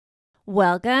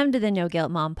Welcome to the No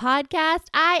Guilt Mom podcast.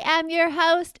 I am your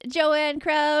host, Joanne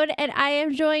Crone, and I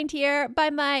am joined here by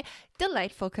my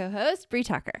delightful co-host, Bree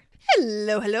Tucker.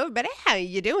 Hello, everybody. How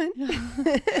you doing?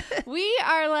 We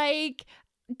are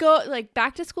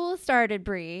back to school started,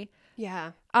 Bree.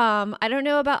 Yeah. I don't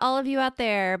know about all of you out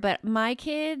there, but my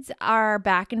kids are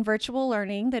back in virtual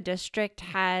learning. The district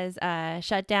has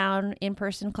shut down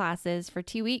in-person classes for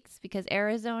 2 weeks because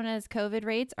Arizona's COVID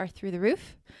rates are through the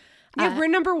roof. Yeah, we're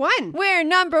number one. We're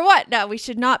number one. No, we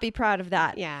should not be proud of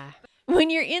that. Yeah. When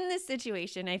you're in this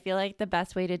situation, I feel like the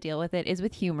best way to deal with it is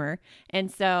with humor.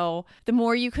 And so the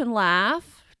more you can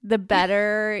laugh, the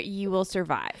better you will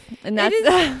survive. And that's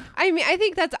I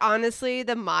think that's honestly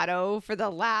the motto for the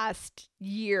last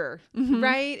year,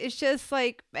 right? It's just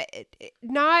like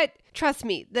trust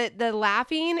me, the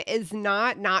laughing is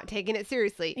not taking it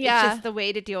seriously. Yeah. It's just the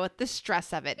way to deal with the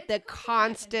stress of it, the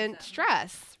constant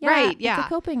stress. Yeah, Right. Yeah. It's a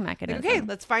coping mechanism. Okay,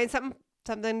 let's find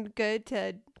something good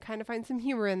to kind of find some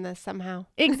humor in this somehow.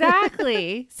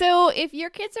 Exactly. So if your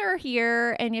kids are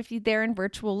here and if they're in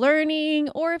virtual learning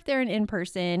or if they're in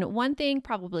person, one thing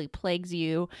probably plagues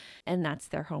you, and that's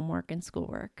their homework and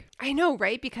schoolwork. I know,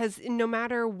 right? Because no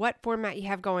matter what format you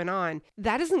have going on,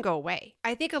 that doesn't go away.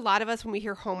 I think a lot of us, when we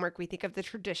hear homework, we think of the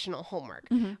traditional homework.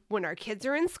 When our kids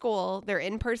are in school, they're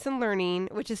in-person learning,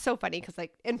 which is so funny because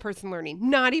like in-person learning,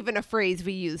 not even a phrase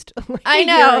we used I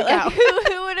know. a year ago. Like,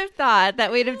 who would have thought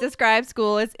that we'd have described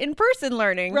school as in-person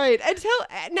learning? Right. Until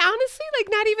honestly, like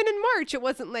not even in March, it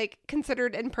wasn't like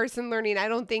considered in-person learning. I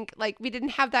don't think like we didn't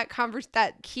have that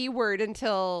keyword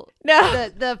until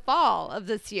the fall of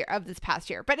this past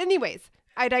year. But anyways,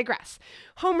 I digress.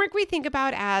 Homework we think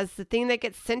about as the thing that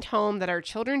gets sent home that our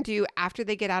children do after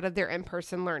they get out of their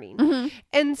in-person learning.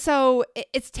 And so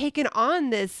it's taken on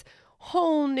this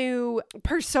whole new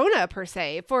persona per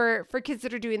se for kids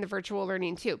that are doing the virtual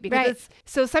learning too, because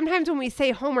so sometimes when we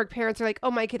say homework, parents are like, oh,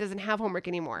 my kid doesn't have homework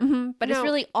anymore. But it's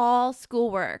really all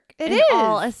schoolwork. It and is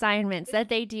all assignments that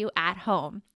they do at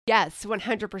home. Yes,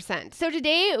 100%. So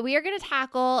today we are going to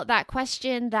tackle that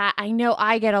question that I know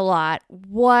I get a lot.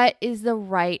 What is the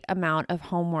right amount of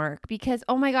homework? Because,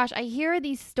 oh my gosh, I hear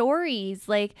these stories.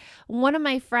 Like one of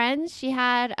my friends, she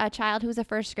had a child who was a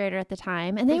first grader at the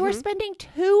time, and they were spending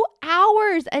 2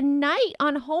 hours a night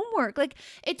on homework. Like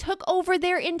it took over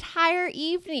their entire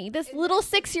evening. This little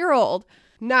 6-year-old.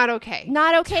 Not okay.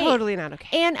 Not okay. Totally not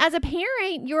okay. And as a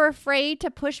parent, you're afraid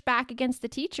to push back against the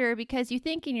teacher because you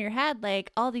think in your head,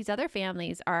 like all these other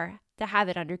families are to have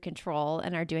it under control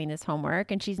and are doing this homework,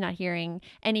 and she's not hearing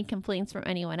any complaints from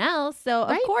anyone else. So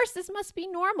of course this must be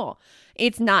normal.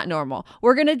 It's not normal.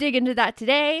 We're going to dig into that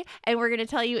today, and we're going to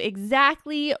tell you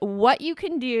exactly what you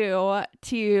can do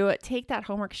to take that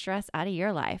homework stress out of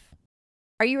your life.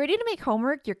 Are you ready to make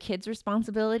homework your kid's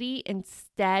responsibility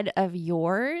instead of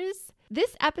yours?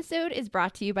 This episode is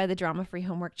brought to you by the Drama-Free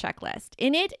Homework Checklist.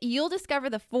 In it, you'll discover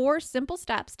the 4 simple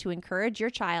steps to encourage your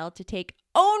child to take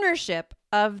ownership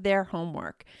of their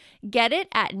homework. Get it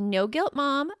at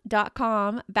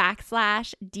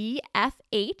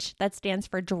noguiltmom.com/DFH. That stands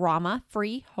for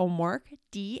Drama-Free Homework,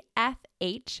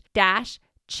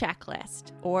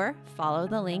 DFH-checklist, or follow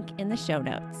the link in the show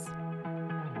notes.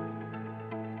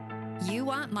 You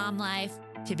want mom life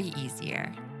to be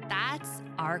easier. That's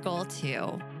our goal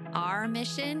too. Our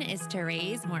mission is to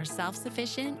raise more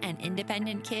self-sufficient and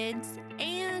independent kids,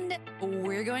 and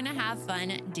we're going to have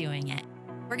fun doing it.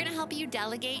 We're going to help you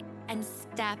delegate and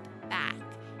step back.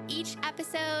 Each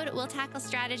episode will tackle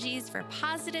strategies for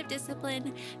positive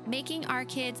discipline, making our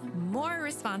kids more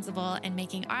responsible and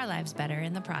making our lives better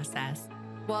in the process.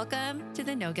 Welcome to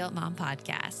the No Guilt Mom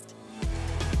podcast.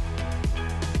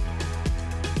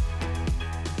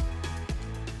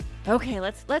 Okay,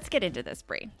 let's get into this,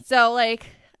 Bree. So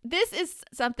this is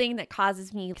something that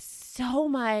causes me so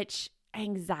much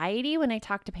anxiety when I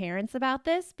talk to parents about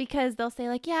this, because they'll say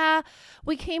like, yeah,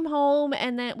 we came home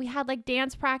and then we had like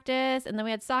dance practice and then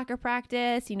we had soccer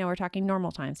practice. You know, we're talking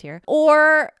normal times here.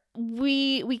 Or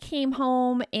we came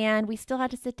home and we still had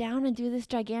to sit down and do this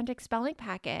gigantic spelling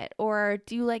packet or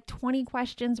do like 20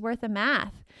 questions worth of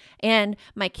math. And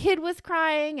my kid was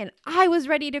crying and I was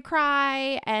ready to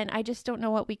cry, and I just don't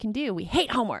know what we can do. We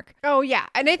hate homework. Oh yeah.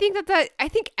 And I think I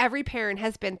think every parent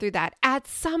has been through that at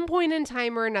some point in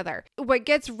time or another. What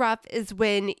gets rough is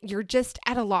when you're just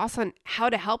at a loss on how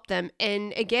to help them.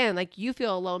 And again, like you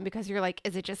feel alone because you're like,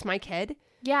 is it just my kid?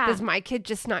 Yeah. Does my kid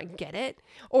just not get it?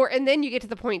 And then you get to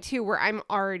the point too where I'm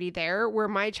already there, where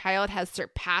my child has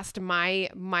surpassed my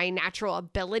natural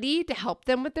ability to help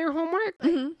them with their homework.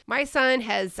 Mm-hmm. My son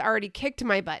has already kicked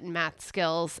my butt in math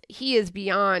skills. He is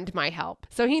beyond my help.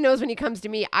 So he knows when he comes to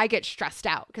me, I get stressed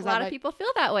out because a lot of people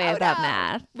feel that way about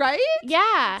math. Right?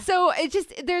 Yeah. So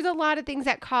there's a lot of things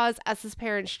that cause us as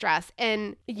parents stress.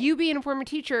 And you being a former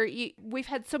teacher, we've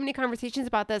had so many conversations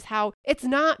about this, how it's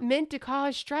not meant to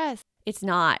cause stress. It's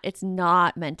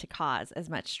not meant to cause as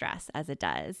much stress as it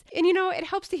does. And it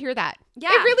helps to hear that. Yeah.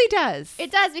 It really does.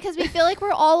 It does, because we feel like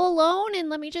we're all alone. And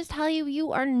let me just tell you,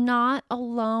 you are not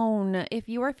alone. If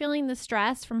you are feeling the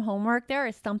stress from homework, there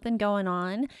is something going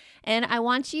on. And I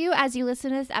want you, as you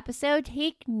listen to this episode,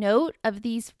 take note of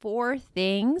these 4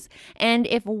 things. And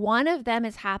if one of them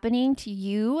is happening to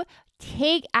you,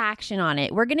 take action on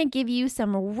it. We're going to give you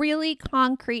some really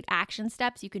concrete action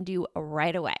steps you can do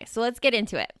right away. So let's get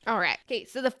into it. All right. Okay,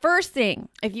 so the first thing,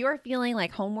 if you are feeling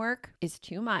like homework is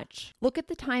too much, look at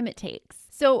the time it takes.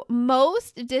 So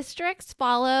most districts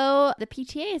follow the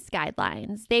PTA's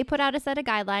guidelines. They put out a set of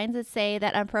guidelines that say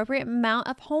that an appropriate amount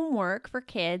of homework for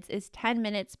kids is 10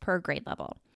 minutes per grade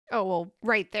level. Oh, well,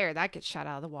 right there, that gets shot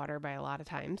out of the water by a lot of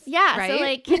times. Yeah, right? So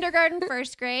like kindergarten,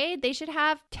 first grade, they should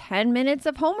have 10 minutes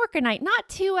of homework a night, not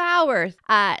 2 hours.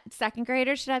 Second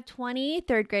graders should have 20,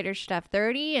 third graders should have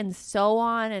 30, and so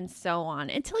on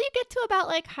until you get to about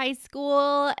like high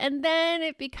school, and then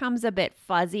it becomes a bit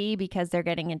fuzzy because they're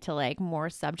getting into like more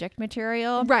subject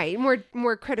material. Right,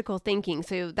 more critical thinking,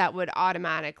 so that would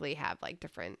automatically have like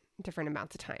different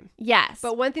amounts of time. Yes.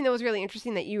 But one thing that was really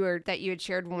interesting that you had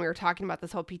shared when we were talking about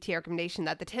this whole PTA recommendation,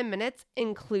 that the 10 minutes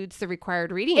includes the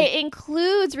required reading. It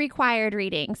includes required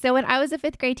reading. So when I was a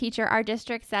 5th grade teacher, our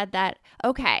district said that,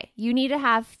 okay, you need to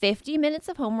have 50 minutes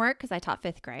of homework, because I taught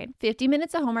 5th grade, 50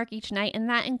 minutes of homework each night, and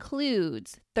that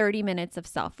includes 30 minutes of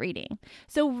self-reading.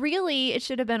 So really, it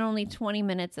should have been only 20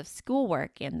 minutes of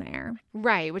schoolwork in there.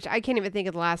 Right, which I can't even think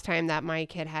of the last time that my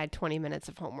kid had 20 minutes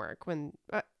of homework when,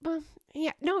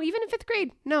 yeah, no, even in 5th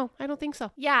grade. No, I don't think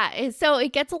so. Yeah, so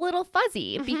it gets a little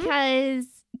fuzzy because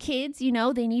kids,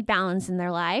 they need balance in their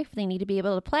life. They need to be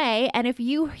able to play. And if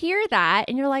you hear that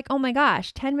and you're like, oh my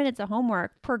gosh, 10 minutes of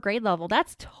homework per grade level,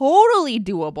 that's totally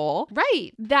doable.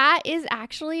 Right. That is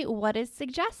actually what is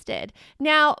suggested.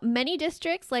 Now, many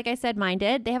districts, like I said, mine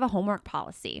did, they have a homework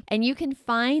policy. And you can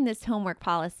find this homework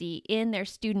policy in their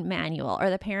student manual or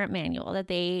the parent manual that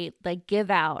they give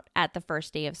out at the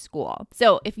first day of school.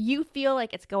 So if you feel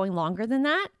like it's going longer than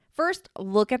that, first,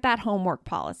 look at that homework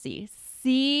policy.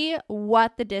 See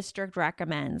what the district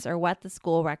recommends or what the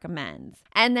school recommends.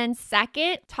 And then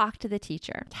second, talk to the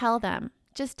teacher. Tell them.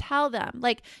 Just tell them.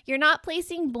 Like, you're not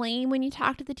placing blame when you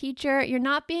talk to the teacher. You're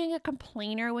not being a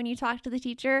complainer when you talk to the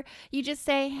teacher. You just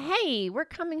say, hey, we're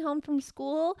coming home from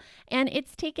school and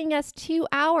it's taking us 2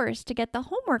 hours to get the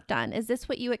homework done. Is this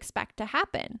what you expect to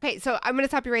happen? Okay, so I'm going to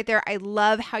stop you right there. I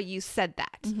love how you said that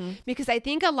because I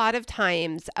think a lot of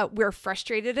times we're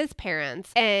frustrated as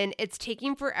parents and it's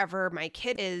taking forever. My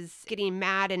kid is getting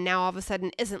mad and now all of a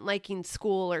sudden isn't liking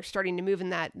school or starting to move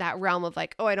in that realm of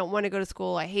like, oh, I don't want to go to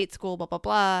school. I hate school, blah, blah,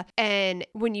 blah. And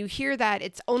when you hear that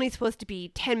it's only supposed to be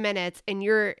 10 minutes and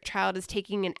your child is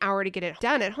taking an hour to get it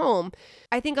done at home,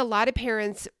 I think a lot of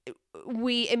parents,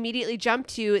 we immediately jump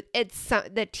to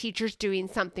the teacher's doing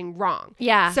something wrong.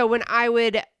 Yeah. So when I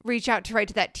would reach out to write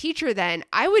to that teacher, then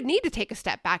I would need to take a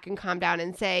step back and calm down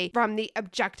and say, from the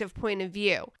objective point of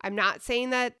view, I'm not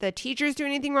saying that the teacher's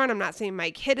doing anything wrong. I'm not saying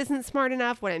my kid isn't smart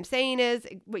enough. What I'm saying is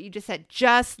what you just said,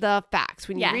 just the facts.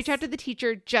 When you reach out to the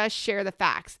teacher, just share the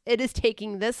facts. It is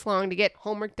taking this long to get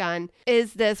homework done.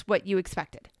 Is this what you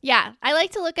expected? Yeah. I like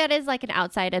to look at it as like an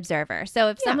outside observer. So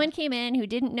if someone came in who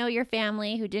didn't know your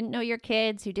family, who didn't know your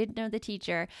kids, who didn't know the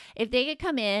teacher, if they could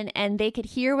come in and they could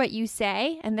hear what you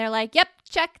say and they're like, yep,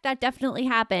 check, that definitely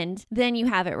happened, then you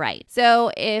have it right.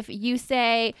 So if you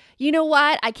say, you know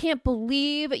what, I can't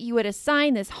believe you would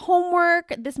assign this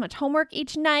much homework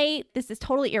each night. This is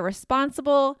totally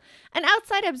irresponsible. An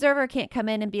outside observer can't come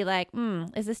in and be like,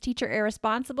 is this teacher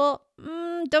irresponsible?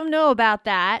 Don't know about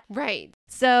that. Right.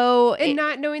 So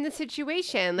not knowing the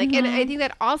situation, and I think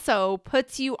that also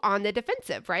puts you on the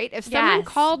defensive, right? If someone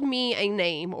called me a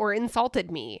name or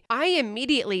insulted me, I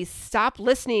immediately stop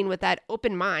listening with that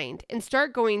open mind and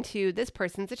start going to, this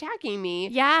person's attacking me.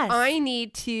 Yes. I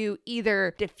need to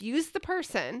either diffuse the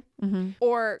person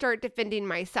or start defending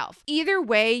myself. Either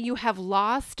way, you have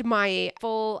lost my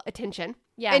full attention.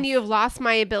 Yes. And you have lost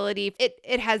my ability.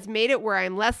 It has made it where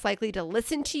I'm less likely to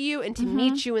listen to you and to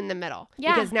meet you in the middle.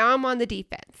 Yeah. Because now I'm on the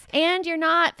defense. And you're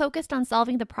not focused on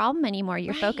solving the problem anymore.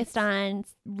 You're focused on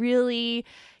really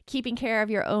keeping care of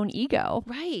your own ego.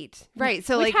 Right.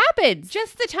 So Which like happens.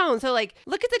 just the tone. So like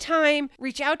look at the time,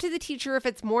 reach out to the teacher if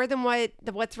it's more than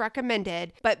what's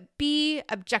recommended, but be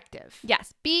objective.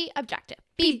 Yes. Be objective.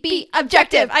 Be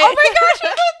objective. Oh my gosh, I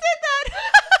did that.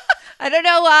 I don't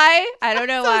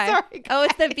know why. Sorry, Oh,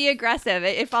 it's the be aggressive.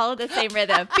 It followed the same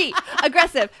rhythm. Be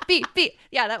aggressive. Be.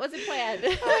 Yeah, that wasn't planned.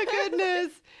 Oh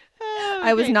goodness. Oh,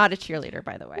 I was okay. not a cheerleader,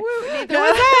 by the way. Neither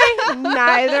was I.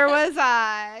 Neither was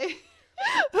I.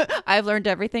 I've learned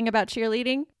everything about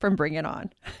cheerleading from Bring It On.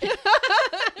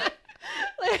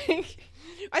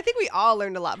 I think we all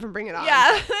learned a lot from Bring It On.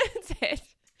 Yeah, that's it.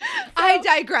 I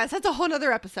digress. That's a whole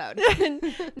nother episode.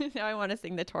 Now I want to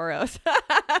sing the Toros.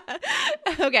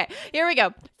 Okay, here we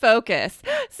go. Focus.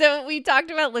 So we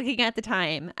talked about looking at the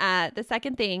time. The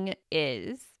second thing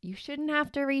is you shouldn't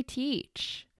have to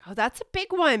reteach. Oh, that's a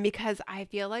big one because I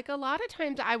feel like a lot of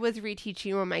times I was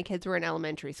reteaching when my kids were in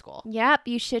elementary school. Yep,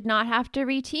 you should not have to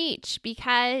reteach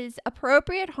because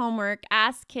appropriate homework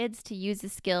asks kids to use a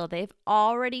skill they've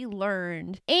already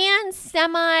learned and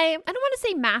I don't want to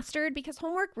say mastered because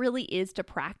homework really is to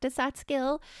practice that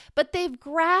skill, but they've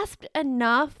grasped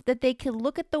enough that they can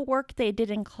look at the work they did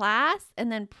in class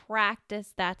and then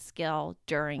practice that skill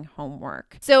during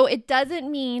homework. So it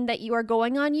doesn't mean that you are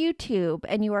going on YouTube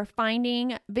and you are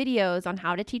finding videos on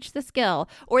how to teach the skill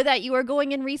or that you are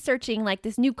going and researching like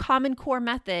this new Common Core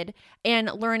method and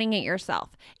learning it yourself.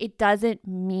 It doesn't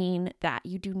mean that.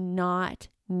 You do not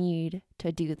need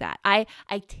to do that. I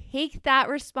take that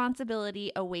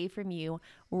responsibility away from you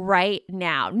right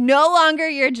now. No longer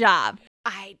your job.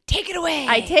 I take it away.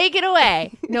 I take it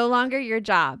away. No longer your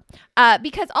job.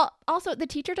 Because also the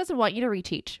teacher doesn't want you to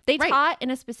reteach. They taught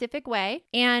in a specific way.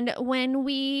 And when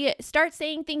we start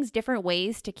saying things different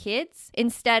ways to kids,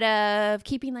 instead of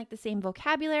keeping like the same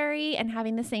vocabulary and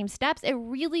having the same steps, it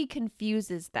really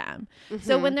confuses them. Mm-hmm.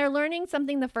 So when they're learning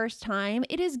something the first time,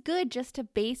 it is good just to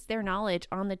base their knowledge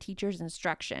on the teacher's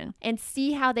instruction and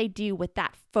see how they do with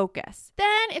that focus.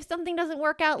 Then if something doesn't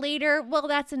work out later, well,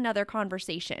 that's another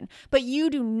conversation. But you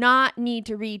do not need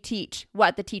to reteach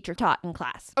what the teacher taught in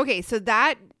class. Okay, so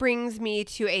that brings me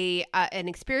to an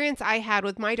experience I had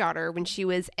with my daughter when she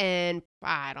was in,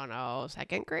 I don't know,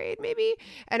 second grade maybe.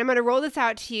 And I'm going to roll this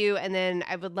out to you and then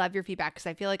I would love your feedback because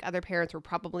I feel like other parents were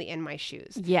probably in my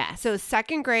shoes. Yes. So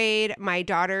second grade, my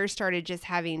daughter started just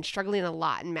struggling a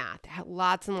lot in math. Had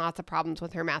lots and lots of problems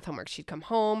with her math homework. She'd come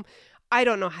home, I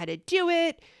don't know how to do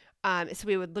it. So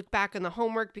we would look back on the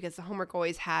homework because the homework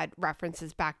always had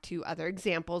references back to other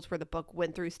examples where the book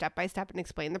went through step by step and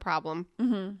explained the problem.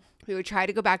 Mm-hmm. We would try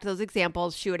to go back to those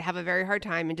examples. She would have a very hard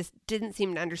time and just didn't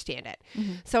seem to understand it.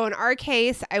 Mm-hmm. So in our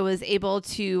case, I was able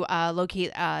to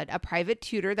locate a private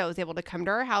tutor that was able to come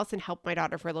to our house and help my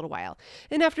daughter for a little while.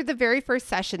 And after the very first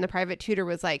session, the private tutor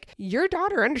was like, your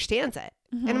daughter understands it.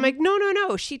 Mm-hmm. And I'm like,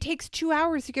 no. She takes 2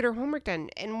 hours to get her homework done.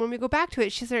 And when we go back to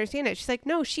it, she doesn't understand it. She's like,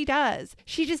 no, she does.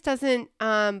 She just doesn't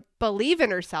believe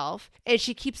in herself. And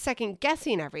she keeps second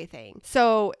guessing everything.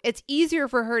 So it's easier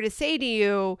for her to say to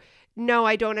you, no,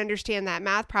 I don't understand that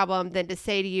math problem than to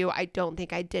say to you, I don't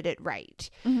think I did it right.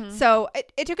 Mm-hmm. So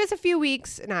it took us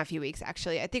not a few weeks,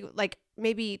 actually. I think like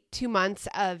maybe 2 months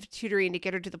of tutoring to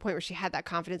get her to the point where she had that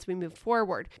confidence. We moved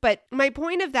forward. But my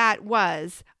point of that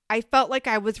was I felt like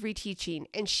I was reteaching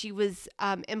and she was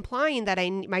implying that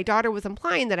my daughter was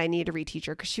implying that I needed a reteacher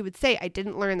because she would say, I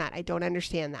didn't learn that. I don't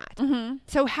understand that. Mm-hmm.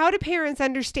 So how do parents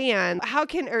understand?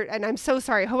 And I'm so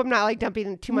sorry. I hope I'm not like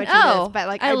dumping too much into this, but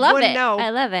like I want to know.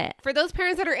 I love it. For those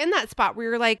parents that are in that spot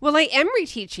where you're like, well, I am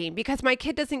reteaching because my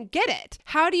kid doesn't get it.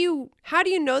 How do you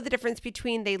know the difference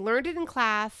between they learned it in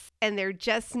class and they're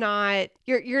just not,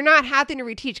 you're not having to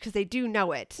reteach because they do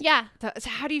know it. Yeah. So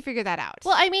how do you figure that out?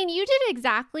 Well, I mean, you did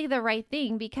exactly the right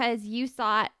thing because you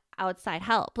sought outside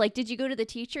help. Like, did you go to the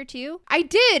teacher too? I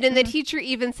did. And the teacher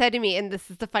even said to me, and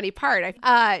this is the funny part,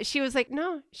 she was like,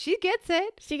 no, she gets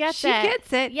it. She gets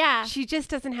it. Yeah. She just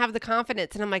doesn't have the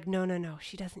confidence. And I'm like, no,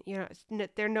 she doesn't,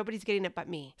 nobody's getting it but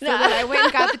me. So then I went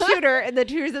and got the tutor and the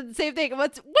tutor said the same thing.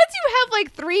 Once you have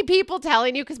like 3 people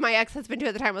telling you, because my ex-husband too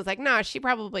at the time was like, no, she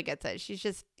probably gets it. She's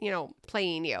just,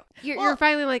 playing you. You're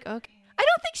finally like, okay. I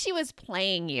don't think she was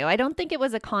playing you. I don't think it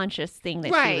was a conscious thing that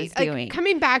she was doing. Like,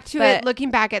 coming back to it,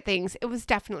 looking back at things, it was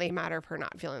definitely a matter of her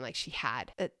not feeling like she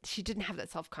didn't have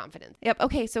that self-confidence. Yep.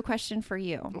 Okay. So question for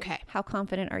you. Okay. How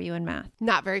confident are you in math?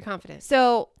 Not very confident.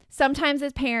 So sometimes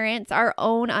as parents, our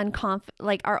own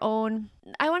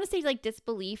I want to say like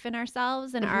disbelief in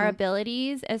ourselves and our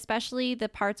abilities, especially the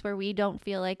parts where we don't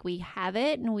feel like we have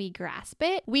it and we grasp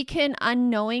it. We can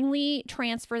unknowingly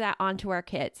transfer that onto our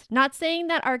kids. Not saying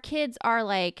that our kids are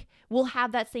like, we'll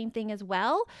have that same thing as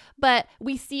well, but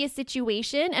we see a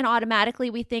situation and automatically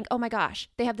we think, oh my gosh,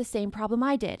 they have the same problem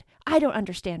I did. I don't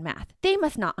understand math. They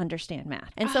must not understand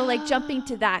math. And so like jumping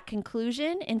to that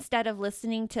conclusion instead of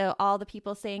listening to all the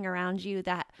people saying around you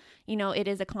that, you know, it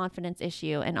is a confidence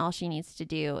issue and all she needs to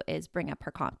do is bring up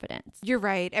her confidence. You're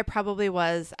right. It probably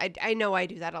was. I know I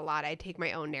do that a lot. I take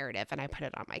my own narrative and I put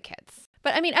it on my kids.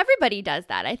 But I mean, everybody does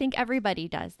that. I think everybody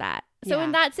does that. So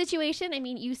in that situation, I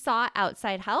mean, you saw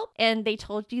outside help and they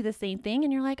told you the same thing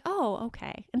and you're like, oh,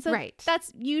 okay. And so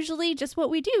that's usually just what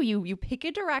we do. You pick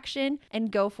a direction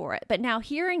and go for it. But now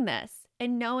hearing this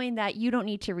and knowing that you don't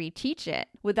need to reteach it,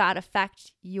 would that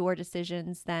affect your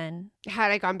decisions then?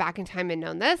 Had I gone back in time and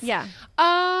known this? Yeah.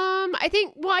 I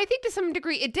think to some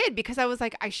degree it did, because I was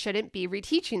like, I shouldn't be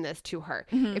reteaching this to her.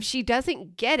 If she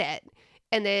doesn't get it,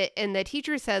 and the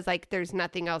teacher says like there's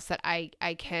nothing else that I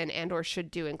can and or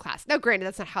should do in class. Now, granted,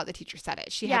 that's not how the teacher said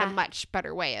it. She had a much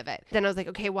better way of it. Then I was like,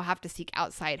 okay, we'll have to seek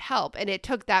outside help. And it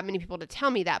took that many people to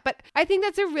tell me that. But I think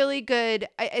that's a really good,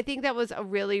 I think that was a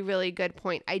really, really good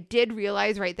point. I did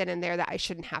realize right then and there that I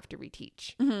shouldn't have to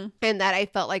reteach. And that I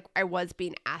felt like I was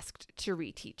being asked to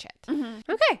reteach it.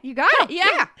 Okay. You got it.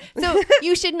 Yeah. So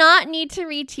you should not need to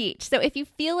reteach. So if you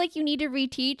feel like you need to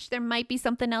reteach, there might be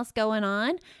something else going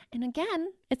on. And again,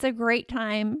 it's a great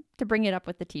time to bring it up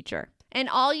with the teacher. And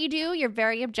all you do, you're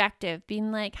very objective,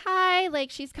 being like, hi, like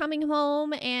she's coming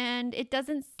home and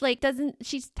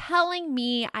she's telling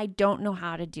me I don't know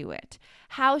how to do it.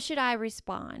 How should I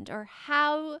respond? Or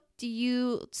how do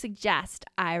you suggest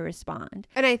I respond?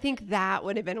 And I think that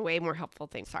would have been a way more helpful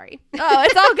thing. Sorry. Oh,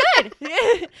 it's all good.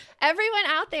 Everyone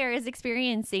out there is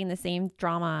experiencing the same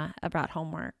drama about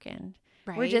homework. And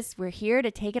we're here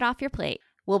to take it off your plate.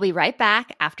 We'll be right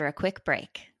back after a quick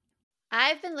break.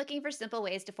 I've been looking for simple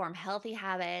ways to form healthy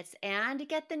habits and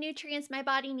get the nutrients my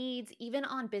body needs, even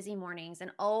on busy mornings. And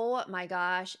oh my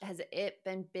gosh, has it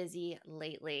been busy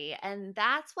lately. And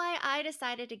that's why I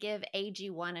decided to give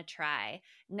AG1 a try.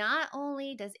 Not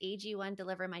only does AG1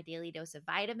 deliver my daily dose of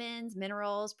vitamins,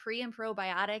 minerals, pre and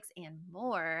probiotics, and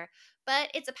more, but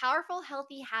it's a powerful,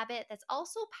 healthy habit that's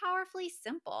also powerfully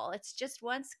simple. It's just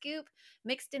one scoop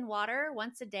mixed in water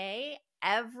once a day,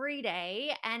 every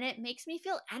day, and it makes me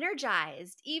feel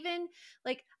energized. Even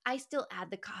like I still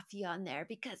add the coffee on there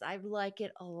because I like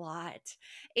it a lot.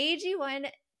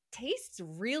 AG1 tastes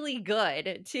really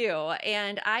good too,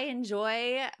 and I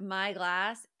enjoy my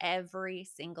glass every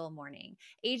single morning.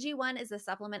 AG1 is the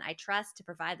supplement I trust to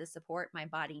provide the support my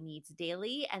body needs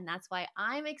daily, and that's why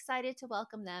I'm excited to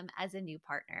welcome them as a new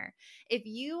partner. If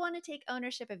you want to take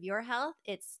ownership of your health,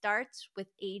 it starts with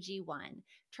AG1.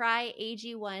 Try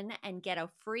AG1 and get a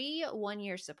free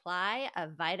 1-year supply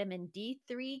of vitamin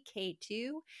D3,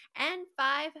 K2, and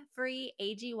 5 free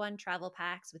AG1 travel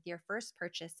packs with your first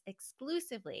purchase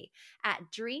exclusively at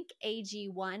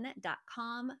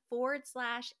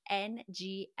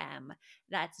drinkag1.com/NGM.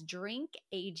 That's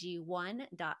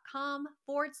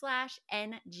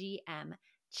drinkag1.com/NGM.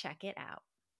 Check it out.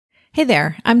 Hey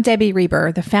there, I'm Debbie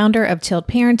Reber, the founder of Tilt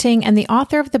Parenting and the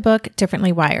author of the book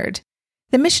Differently Wired.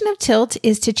 The mission of Tilt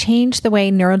is to change the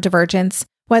way neurodivergence,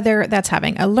 whether that's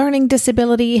having a learning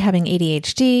disability, having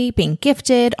ADHD, being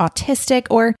gifted, autistic,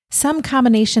 or some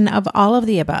combination of all of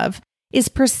the above, is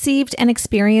perceived and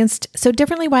experienced so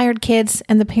differently wired kids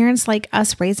and the parents like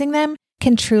us raising them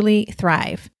can truly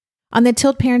thrive. On the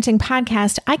Tilt Parenting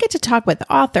podcast, I get to talk with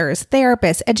authors,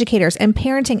 therapists, educators, and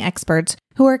parenting experts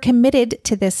who are committed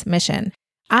to this mission.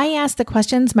 I ask the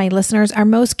questions my listeners are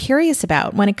most curious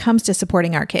about when it comes to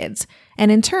supporting our kids.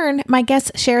 And in turn, my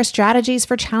guests share strategies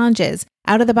for challenges,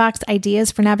 out-of-the-box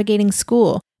ideas for navigating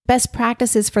school, best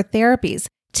practices for therapies,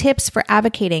 tips for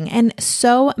advocating, and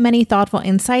so many thoughtful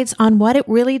insights on what it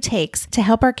really takes to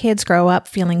help our kids grow up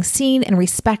feeling seen and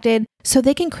respected so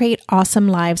they can create awesome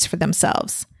lives for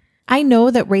themselves. I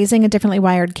know that raising a differently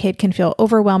wired kid can feel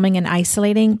overwhelming and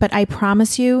isolating, but I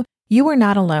promise you, you are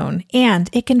not alone, and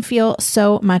it can feel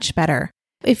so much better.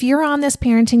 If you're on this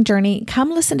parenting journey,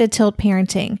 come listen to Tilt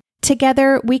Parenting.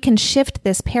 Together, we can shift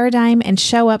this paradigm and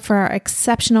show up for our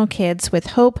exceptional kids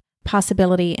with hope,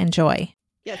 possibility, and joy.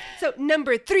 Yes. So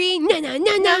number 3,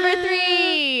 Number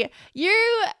 3,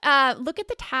 you look at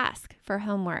the task for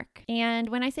homework. And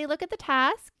when I say look at the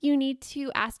task, you need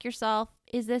to ask yourself,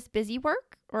 is this busy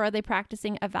work or are they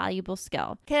practicing a valuable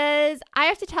skill? Because I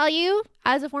have to tell you,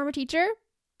 as a former teacher,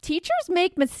 teachers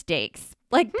make mistakes.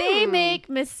 Like they make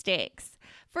mistakes.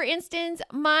 For instance,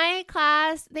 my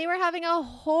class, they were having a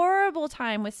horrible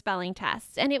time with spelling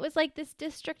tests. And it was like this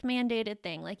district mandated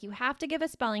thing. Like, you have to give a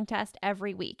spelling test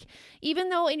every week. Even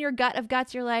though in your gut of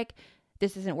guts, you're like,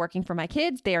 this isn't working for my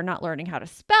kids. They are not learning how to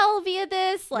spell via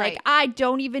this. Like, right. I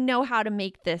don't even know how to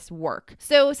make this work.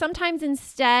 So sometimes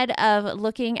instead of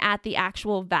looking at the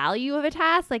actual value of a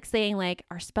task, like saying like,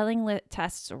 are spelling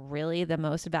tests really the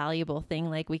most valuable thing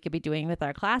like we could be doing with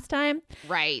our class time?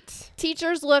 Right.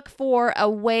 Teachers look for a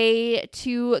way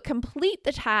to complete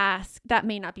the task that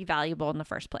may not be valuable in the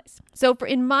first place. So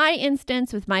in my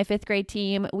instance with my 5th grade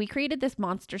team, we created this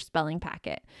monster spelling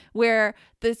packet where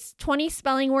this 20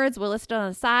 spelling words were listed on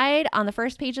the side. On the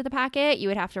first page of the packet, you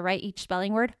would have to write each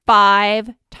spelling word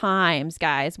 5 times,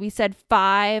 guys. We said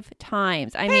 5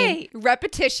 times. I mean,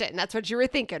 repetition. That's what you were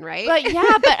thinking, right? But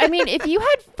yeah, but I mean, if you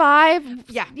had 5,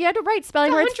 you had to write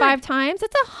spelling words 5 times.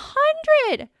 That's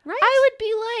 100. Right? I would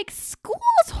be like, school's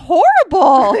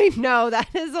horrible. I know, that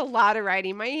is a lot of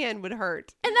writing. My hand would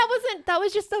hurt. And that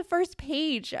was just the first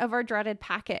page of our dreaded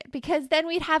packet, because then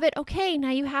we'd have it, okay,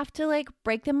 now you have to like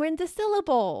break them into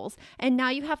syllables. And now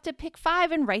you have to pick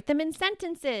 5 and write them in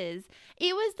sentences.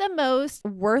 It was the most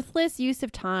worthless use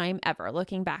of time ever,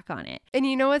 looking back on it. And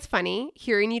you know what's funny?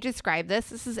 Hearing you describe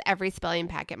this is every spelling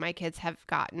packet my kids have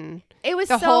gotten. It was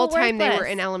the so whole time worthless. They were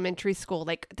in elementary school.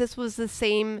 Like, this was the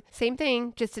same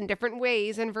thing, just in different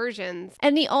ways and versions.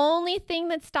 And the only thing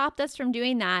that stopped us from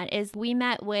doing that is we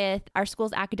met with our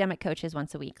school's academic coaches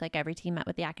once a week. Like, every team met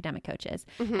with the academic coaches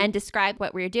and described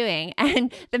what we were doing.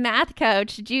 And the math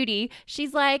coach, Judy,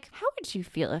 she's like, how would you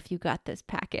feel if you got this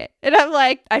packet? And I'm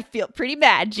like, I feel pretty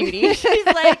bad, Judy. She's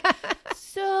like,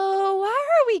 so why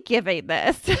are we giving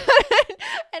this?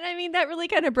 And I mean, that really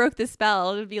kind of broke the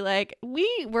spell to be like,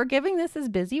 we're giving this as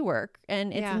busy work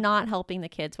and it's not helping the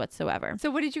kids whatsoever.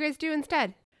 So what did you guys do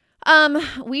instead?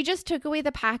 We just took away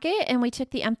the packet and we took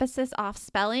the emphasis off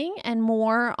spelling and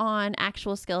more on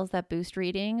actual skills that boost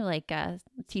reading, like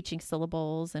teaching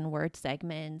syllables and word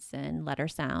segments and letter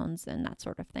sounds and that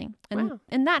sort of thing.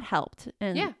 And that helped.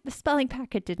 And the spelling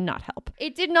packet did not help.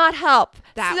 It did not help.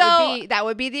 That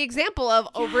would be the example of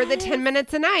over the 10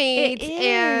 minutes a night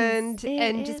and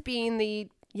just being the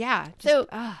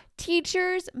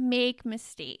teachers make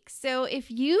mistakes. So if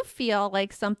you feel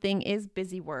like something is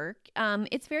busy work,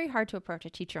 it's very hard to approach a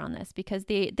teacher on this because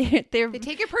they take it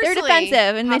personally. They're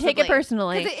defensive and they take it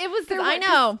personally. It was their I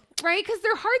know, right? Because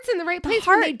their heart's in the right place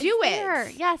when they do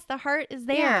it. Yes, the heart is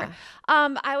there. Yeah.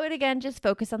 I would again just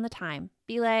focus on the time.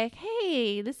 Be like,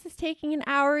 hey, this is taking an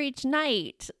hour each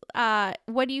night.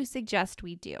 What do you suggest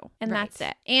we do? And that's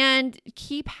it. And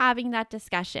keep having that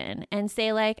discussion and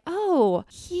say like, oh,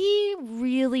 he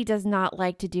really does not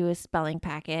like to do a spelling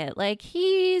packet. Like,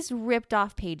 he's ripped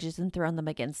off pages and thrown them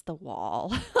against the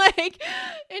wall.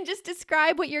 And just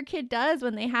describe what your kid does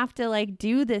when they have to like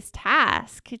do this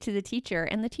task to the teacher.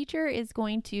 And the teacher is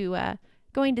going to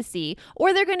see,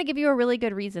 or they're going to give you a really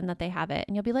good reason that they have it.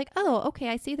 And you'll be like, oh, okay,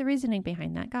 I see the reasoning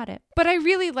behind that. Got it. But I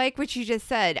really like what you just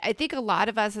said. I think a lot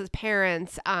of us as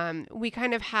parents, we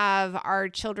kind of have our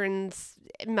children's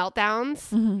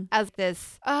meltdowns as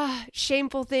this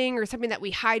shameful thing or something that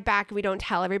we hide back and we don't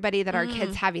tell everybody that our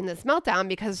kid's having this meltdown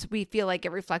because we feel like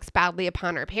it reflects badly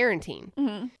upon our parenting.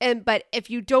 But if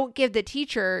you don't give the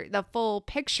teacher the full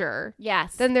picture,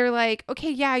 then they're like, okay,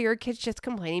 yeah, your kid's just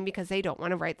complaining because they don't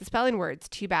want to write the spelling words.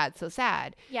 Too bad, so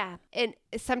sad. Yeah. And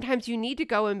sometimes you need to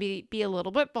go and be a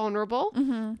little bit vulnerable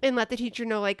and let the teacher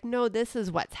know like, no, this is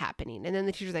what's happening. And then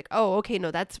the teacher's like, oh, okay,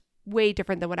 no, that's way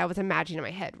different than what I was imagining in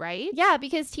my head, right? Yeah,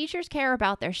 because teachers care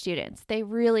about their students. They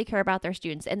really care about their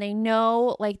students. And they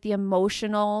know like the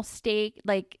emotional state,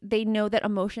 like they know that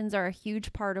emotions are a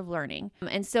huge part of learning.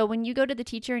 And so when you go to the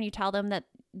teacher and you tell them that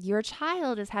your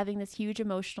child is having this huge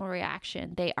emotional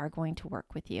reaction, they are going to work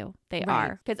with you. They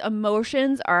are. Because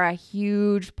emotions are a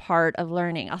huge part of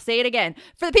learning. I'll say it again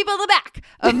for the people in the back.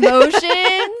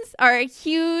 Emotions are a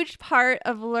huge part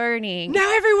of learning. Now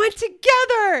everyone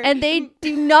together. And they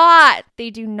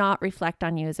do not reflect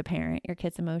on you as a parent, your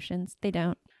kids' emotions. They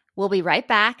don't. We'll be right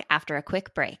back after a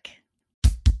quick break.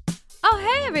 Oh,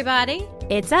 hey, everybody.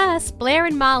 It's us, Blair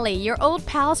and Molly, your old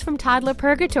pals from Toddler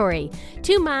Purgatory.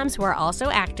 2 moms who are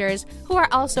also actors, who are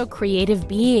also creative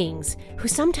beings, who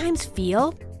sometimes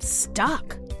feel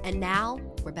stuck. And now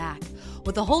we're back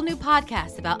with a whole new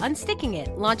podcast about unsticking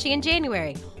it, launching in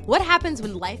January. What happens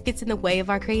when life gets in the way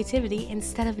of our creativity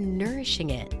instead of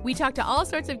nourishing it? We talk to all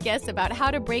sorts of guests about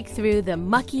how to break through the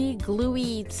mucky,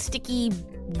 gluey, sticky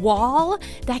wall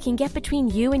that can get between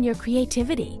you and your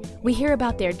creativity. We hear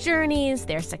about their journeys,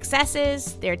 their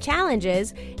successes, their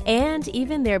challenges, and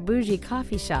even their bougie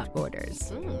coffee shop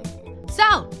orders.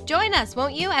 So, join us,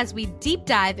 won't you, as we deep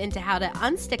dive into how to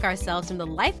unstick ourselves from the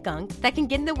life gunk that can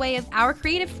get in the way of our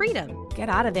creative freedom. Get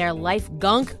out of there, life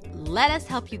gunk. Let us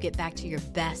help you get back to your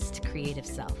best creative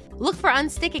self. Look for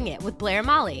Unsticking It with Blair and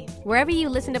Molly. Wherever you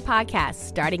listen to podcasts,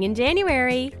 starting in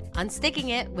January. Unsticking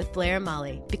It with Blair and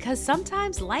Molly. Because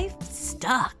sometimes life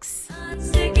sucks.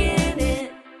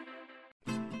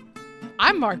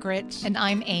 I'm Margaret. And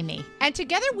I'm Amy. And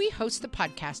together we host the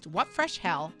podcast, What Fresh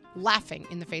Hell? Laughing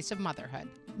in the Face of Motherhood.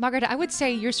 Margaret, I would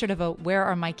say you're sort of a where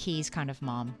are my keys kind of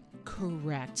mom.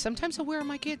 Correct. Sometimes a where are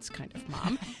my kids kind of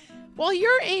mom. While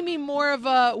you're, Amy, more of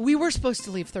a we were supposed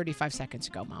to leave 35 seconds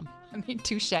ago, mom. I mean,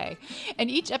 touche. In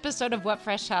each episode of What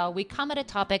Fresh Hell, we come at a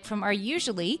topic from our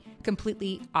usually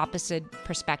completely opposite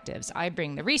perspectives. I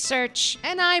bring the research.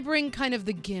 And I bring kind of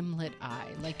the gimlet eye.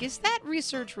 Like, is that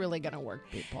research really going to work,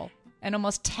 people? And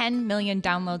almost 10 million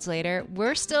downloads later,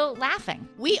 we're still laughing.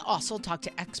 We also talk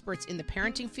to experts in the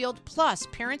parenting field, plus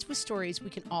parents with stories we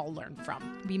can all learn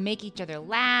from. We make each other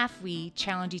laugh, we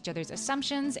challenge each other's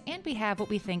assumptions, and we have what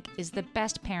we think is the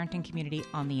best parenting community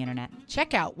on the internet.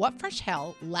 Check out What Fresh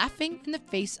Hell? Laughing in the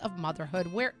Face of Motherhood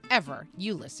wherever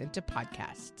you listen to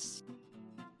podcasts.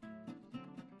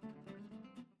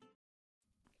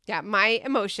 Yeah, my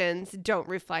emotions don't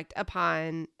reflect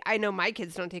upon, I know my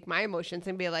kids don't take my emotions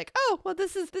and be like, oh, well,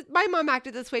 my mom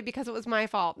acted this way because it was my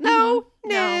fault. No.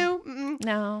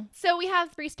 So we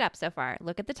have 3 steps so far.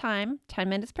 Look at the time, 10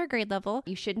 minutes per grade level.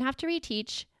 You shouldn't have to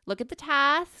reteach. Look at the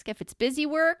task. If it's busy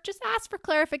work, just ask for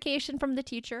clarification from the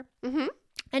teacher. Mm-hmm.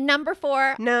 And number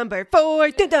 4. Dun,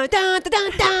 dun, dun, dun,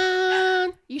 dun,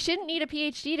 dun. You shouldn't need a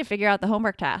PhD to figure out the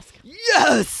homework task.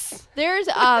 Yes. There's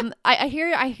I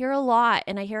hear a lot,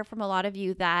 and I hear from a lot of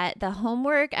you that the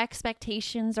homework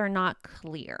expectations are not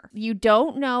clear. You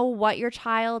don't know what your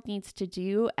child needs to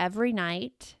do every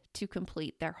night to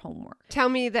complete their homework. Tell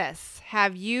me this.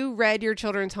 Have you read your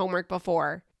children's homework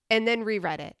before and then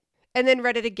reread it and then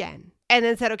read it again? And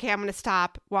then said, okay, I'm going to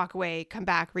stop, walk away, come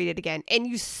back, read it again. And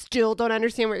you still don't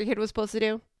understand what your kid was supposed to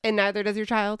do? And neither does your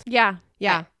child? Yeah.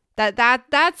 Yeah. That's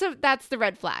the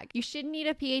red flag. You shouldn't need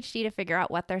a PhD to figure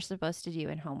out what they're supposed to do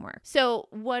in homework. So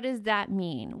what does that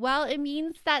mean? Well, it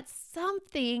means that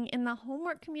something in the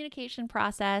homework communication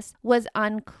process was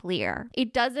unclear.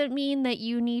 It doesn't mean that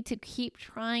you need to keep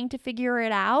trying to figure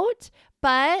it out,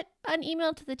 but an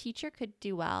email to the teacher could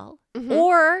do well. Mm-hmm.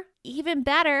 Or even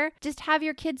better, just have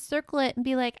your kids circle it and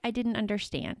be like, I didn't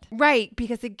understand. Right.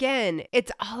 Because again,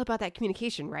 it's all about that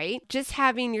communication, right? Just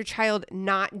having your child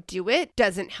not do it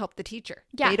doesn't help the teacher.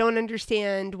 Yeah. They don't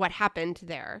understand what happened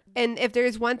there. And if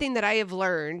there's one thing that I have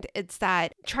learned, it's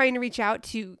that trying to reach out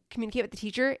to communicate with the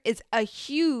teacher is a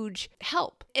huge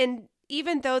help. And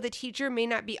even though the teacher may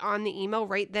not be on the email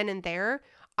right then and there,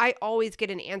 I always get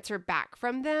an answer back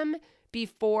from them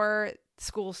before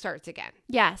school starts again.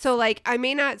 Yeah. So like I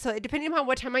may not, so depending on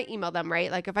what time I email them,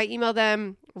 right? Like if I email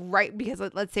them right, because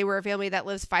let's say we're a family that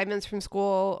lives 5 minutes from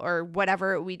school or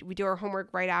whatever, we do our homework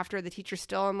right after, the teacher's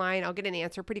still online, I'll get an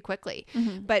answer pretty quickly.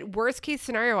 Mm-hmm. But worst case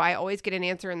scenario, I always get an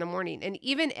answer in the morning. And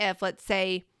even if, let's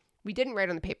say we didn't write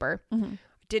on the paper, mm-hmm.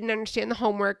 didn't understand the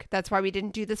homework, that's why we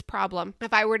didn't do this problem.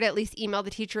 If I were to at least email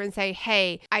the teacher and say,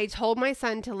 hey, I told my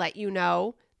son to let you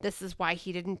know this is why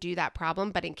he didn't do that problem,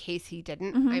 but in case he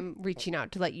didn't, mm-hmm. I'm reaching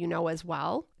out to let you know as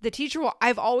well. The teacher will,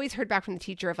 I've always heard back from the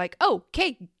teacher of like, oh,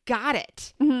 okay, got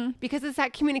it. Mm-hmm. Because it's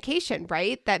that communication,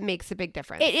 right? That makes a big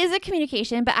difference. It is a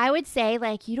communication, but I would say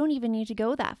like, you don't even need to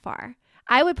go that far.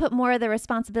 I would put more of the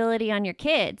responsibility on your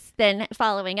kids than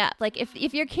following up. Like if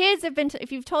your kids have been,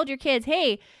 if you've told your kids,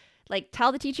 hey, like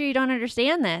tell the teacher you don't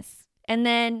understand this and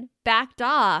then backed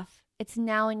off, it's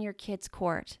now in your kid's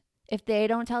court. If they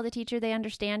don't tell the teacher they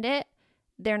understand it,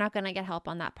 they're not going to get help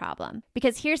on that problem.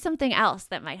 Because here's something else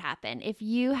that might happen. If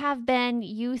you have been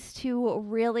used to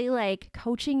really like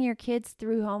coaching your kids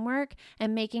through homework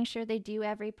and making sure they do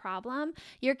every problem,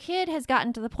 your kid has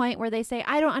gotten to the point where they say,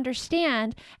 I don't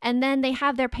understand. And then they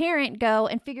have their parent go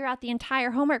and figure out the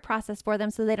entire homework process for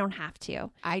them so they don't have to.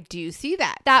 I do see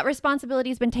that. That responsibility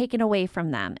has been taken away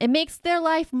from them. It makes their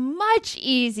life much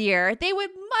easier. They would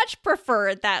much prefer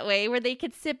it that way, where they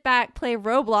could sit back, play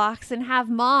Roblox, and have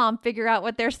mom figure out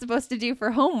what they're supposed to do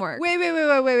for homework. Wait.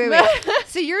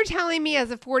 So you're telling me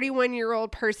as a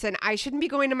 41-year-old person, I shouldn't be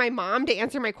going to my mom to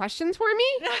answer my questions for me?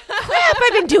 Crap,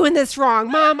 I've been doing this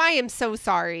wrong. Mom, I am so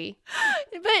sorry.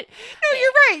 But no,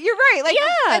 you're right. Like,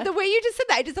 yeah. The way you just said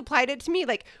that, I just applied it to me.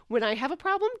 Like, when I have a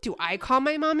problem, do I call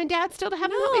my mom and dad still to have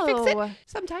them help me fix it?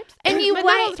 Sometimes. And you but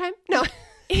not all the time. No.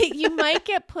 You might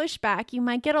get pushback. You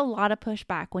might get a lot of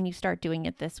pushback when you start doing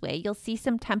it this way. You'll see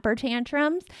some temper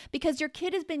tantrums because your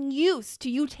kid has been used to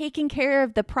you taking care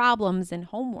of the problems in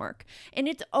homework. And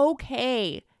it's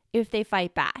okay if they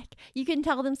fight back. You can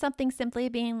tell them something simply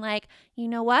being like, you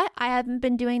know what? I haven't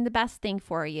been doing the best thing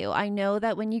for you. I know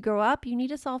that when you grow up, you need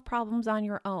to solve problems on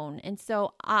your own. And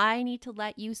so I need to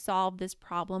let you solve this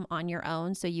problem on your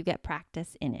own so you get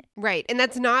practice in it. Right. And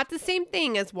that's not the same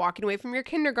thing as walking away from your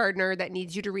kindergartner that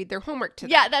needs you to read their homework to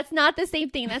them. Yeah, that's not the same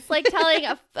thing. That's like telling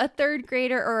a third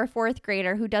grader or a fourth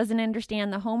grader who doesn't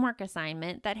understand the homework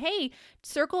assignment that, hey,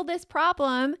 circle this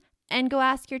problem and go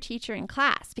ask your teacher in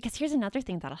class. Because here's another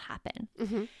thing that'll happen.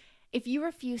 Mm-hmm. If you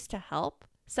refuse to help,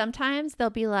 sometimes they'll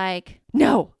be like,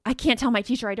 no, I can't tell my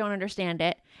teacher I don't understand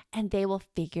it. And they will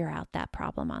figure out that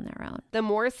problem on their own. The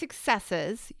more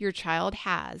successes your child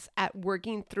has at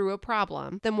working through a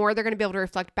problem, the more they're going to be able to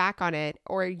reflect back on it,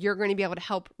 or you're going to be able to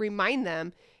help remind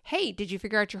them, hey, did you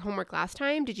figure out your homework last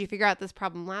time? Did you figure out this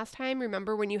problem last time?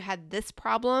 Remember when you had this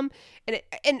problem?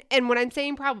 And when I'm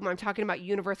saying problem, I'm talking about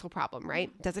universal problem,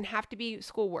 right? It doesn't have to be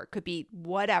schoolwork, could be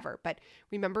whatever. But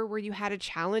remember where you had a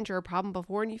challenge or a problem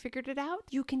before and you figured it out?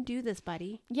 You can do this,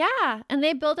 buddy. Yeah. And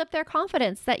they build up their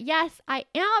confidence that, yes, I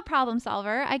am a problem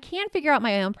solver. I can figure out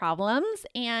my own problems.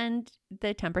 And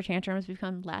the temper tantrums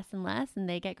become less and less and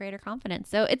they get greater confidence.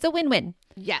 So it's a win-win.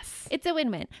 Yes. It's a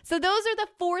win-win. So those are the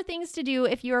 4 things to do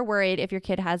if you are worried if your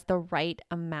kid has the right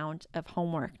amount of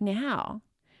homework. Now,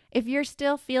 if you're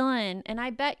still feeling, and I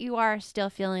bet you are still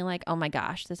feeling like, oh my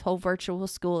gosh, this whole virtual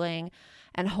schooling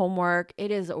and homework, it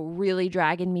is really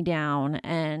dragging me down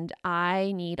and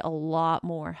I need a lot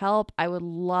more help. I would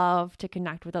love to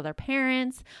connect with other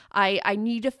parents. I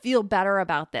need to feel better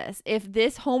about this. If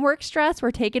this homework stress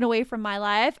were taken away from my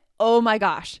life, oh my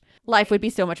gosh, life would be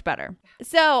so much better.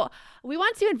 So we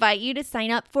want to invite you to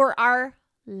sign up for our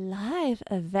live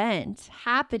event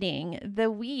happening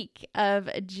the week of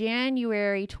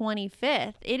January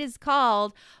 25th. It is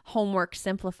called Homework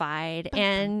Simplified.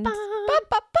 And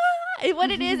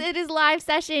what it is live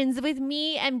sessions with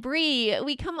me and Bree.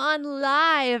 We come on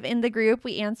live in the group.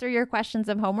 We answer your questions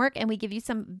of homework and we give you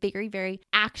some very, very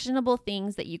actionable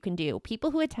things that you can do.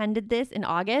 People who attended this in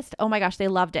August, oh my gosh, they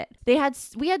loved it. We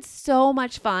had so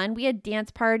much fun. We had dance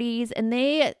parties and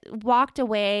they walked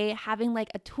away having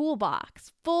like a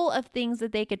toolbox full of things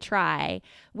that they could try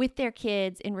with their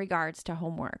kids in regards to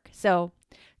homework. So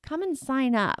come and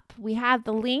sign up. We have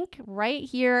the link right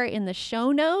here in the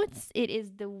show notes. It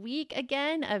is the week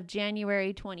again of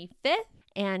January 25th.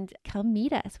 And come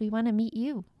meet us. We want to meet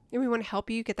you. And we want to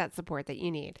help you get that support that you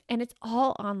need. And it's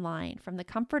all online from the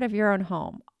comfort of your own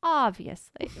home,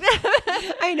 obviously.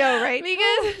 I know, right?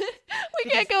 Because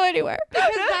we can't go anywhere.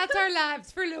 Because that's our lives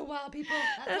for a little while, people.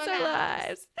 That's our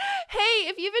lives. Hey,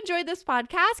 if you've enjoyed this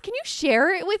podcast, can you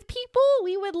share it with people?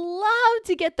 We would love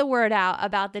to get the word out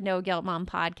about the No Guilt Mom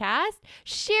podcast.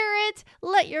 Share it.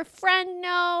 Let your friend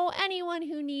know. Anyone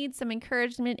who needs some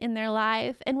encouragement in their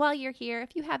life. And while you're here,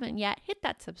 if you haven't yet, hit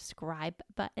that subscribe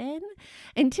button.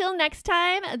 Until next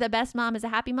time, the best mom is a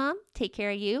happy mom. Take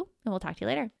care of you, and we'll talk to you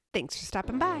later. Thanks for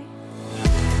stopping by.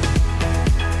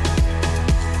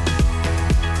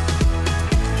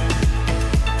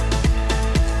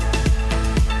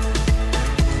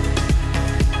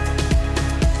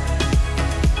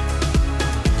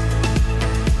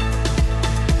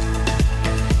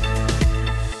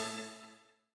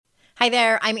 Hi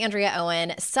there, I'm Andrea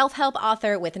Owen, self-help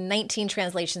author with 19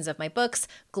 translations of my books,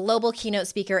 global keynote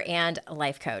speaker, and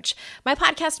life coach. My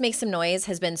podcast, Make Some Noise,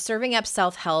 has been serving up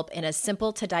self-help in a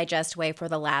simple-to-digest way for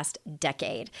the last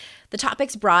decade. The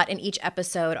topics brought in each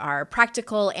episode are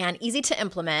practical and easy to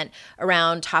implement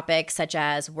around topics such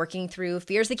as working through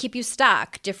fears that keep you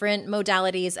stuck, different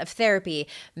modalities of therapy,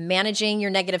 managing your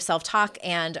negative self-talk,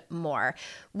 and more.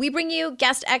 We bring you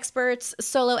guest experts,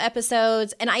 solo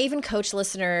episodes, and I even coach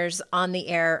listeners on the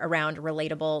air around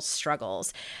relatable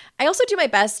struggles. I also do my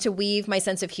best to weave my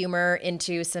sense of humor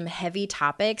into some heavy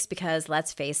topics because,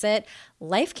 let's face it,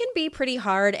 life can be pretty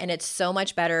hard and it's so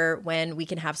much better when we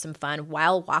can have some fun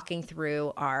while walking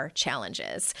through our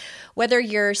challenges. Whether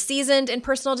you're seasoned in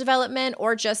personal development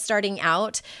or just starting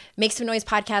out, Make Some Noise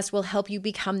podcast will help you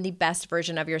become the best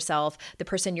version of yourself, the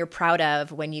person you're proud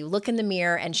of when you look in the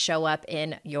mirror and show up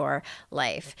in your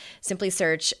life. Simply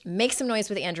search Make Some Noise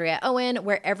with Andrea Owen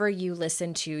wherever you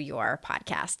listen to your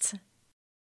podcasts.